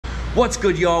What's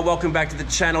good, y'all? Welcome back to the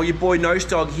channel. Your boy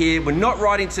Nozza here. We're not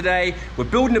riding today. We're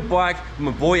building a bike with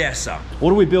my boy Essa.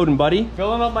 What are we building, buddy?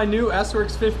 Filling up my new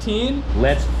S15.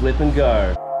 Let's flip and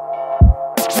go.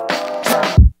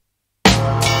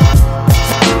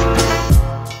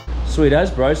 Sweet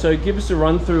as, bro. So give us a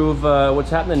run through of what's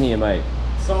happening here, mate.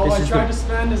 So I tried to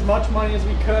spend as much money as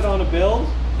we could on a build,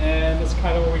 and that's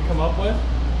kind of what we come up with.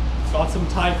 Got some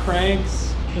tie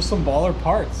cranks, just some baller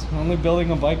parts. I'm only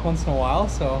building a bike once in a while,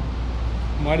 so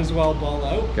might as well ball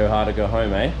out. Go hard or go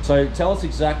home, eh? So tell us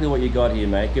exactly what you got here,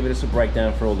 mate. Give us a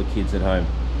breakdown for all the kids at home.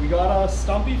 We got a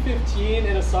Stumpy 15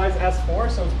 in a size S4,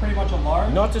 so it's pretty much a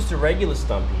large. Not just a regular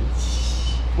Stumpy.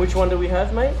 Which one do we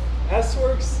have, mate?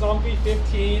 S-Works Stumpy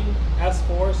 15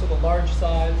 S4, so the large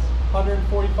size.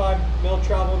 145 mil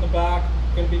travel in the back.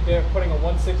 Gonna be putting a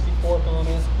 160 fork on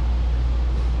it.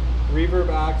 Reverb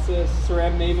axis,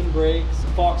 Ceram Maven brakes,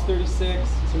 Fox 36,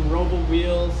 some Robo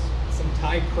wheels, some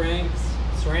tie cranks,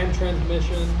 SRAM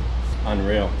transmission.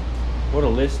 Unreal. What a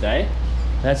list, eh?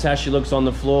 That's how she looks on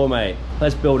the floor, mate.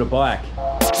 Let's build a bike.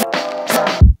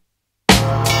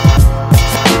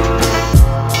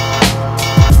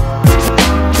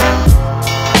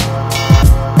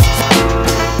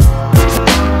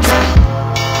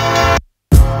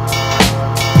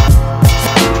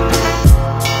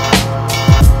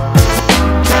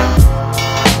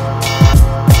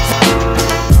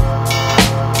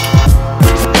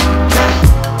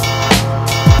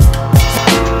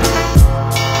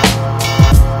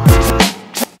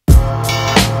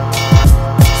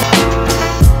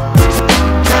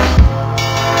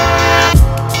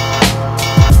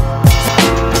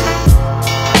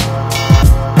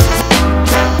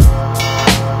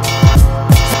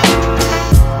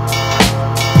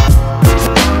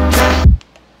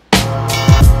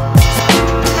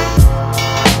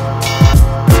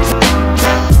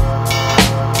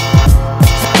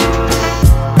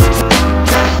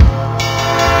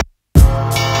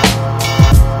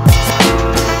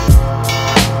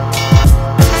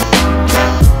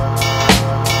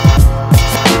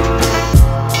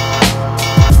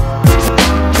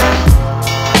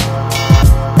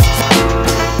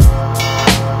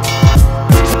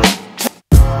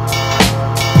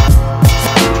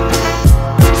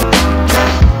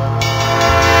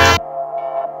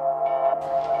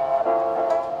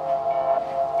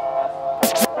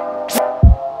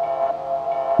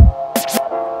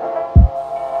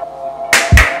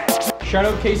 Shout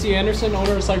out Casey Anderson,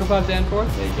 owner of Psychopath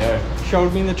Danforth. There you go.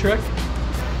 Showed me the trick.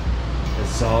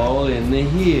 It's all in the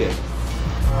here.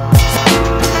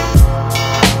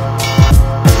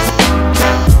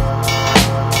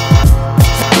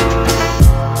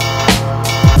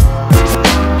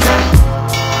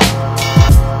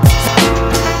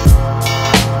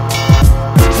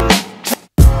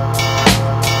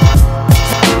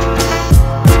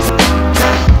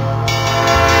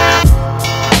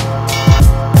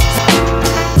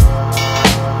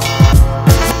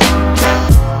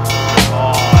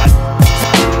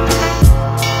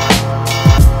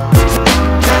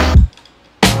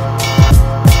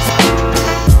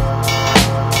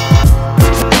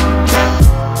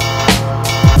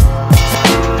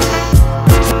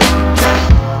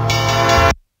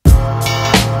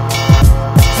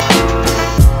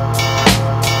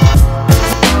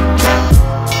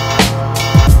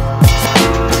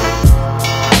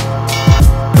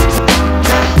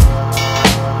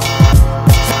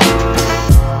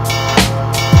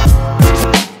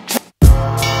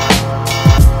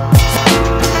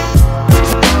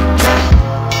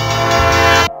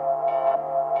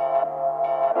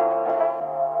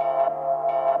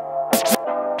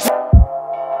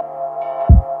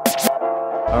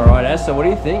 Alright, so what do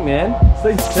you think, man? This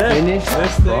thing's sick. Finished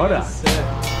this thing product. is sick.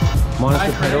 Minus the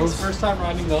Cranks, pedals. first time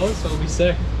riding those, so it'll be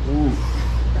sick. Ooh,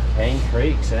 hang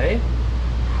creaks, eh?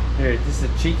 Here, this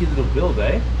is a cheeky little build,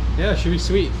 eh? Yeah, should be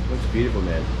sweet. Looks beautiful,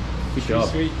 man. Good job.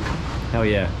 Sweet. Hell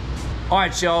yeah.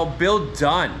 Alright, y'all, build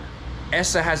done.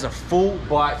 Essa has a full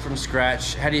bike from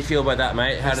scratch. How do you feel about that,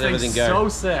 mate? How did everything go? So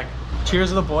sick. Cheers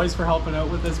to the boys for helping out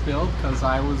with this build, because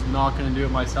I was not going to do it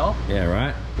myself. Yeah,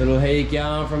 right. Little how you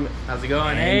going from... How's it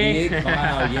going, Hey? hey?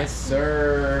 Wow, yes,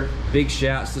 sir. Big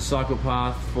shouts to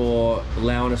Psychopath for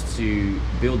allowing us to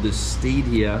build this steed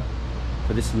here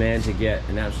for this man to get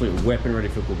an absolute weapon ready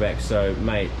for Quebec. So,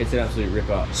 mate, it's an absolute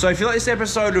ripper. So if you like this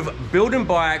episode of Building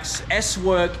Bikes,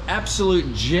 S-Work,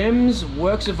 absolute gems,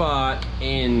 works of art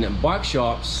in bike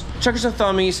shops, chuck us a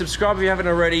thumbie, subscribe if you haven't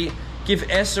already, give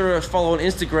Essa a follow on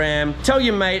Instagram, tell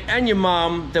your mate and your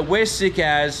mum that we're sick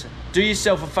as, do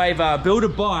yourself a favor, build a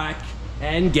bike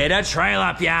and get a trail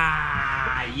up,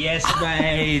 yeah! Yes,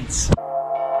 mate.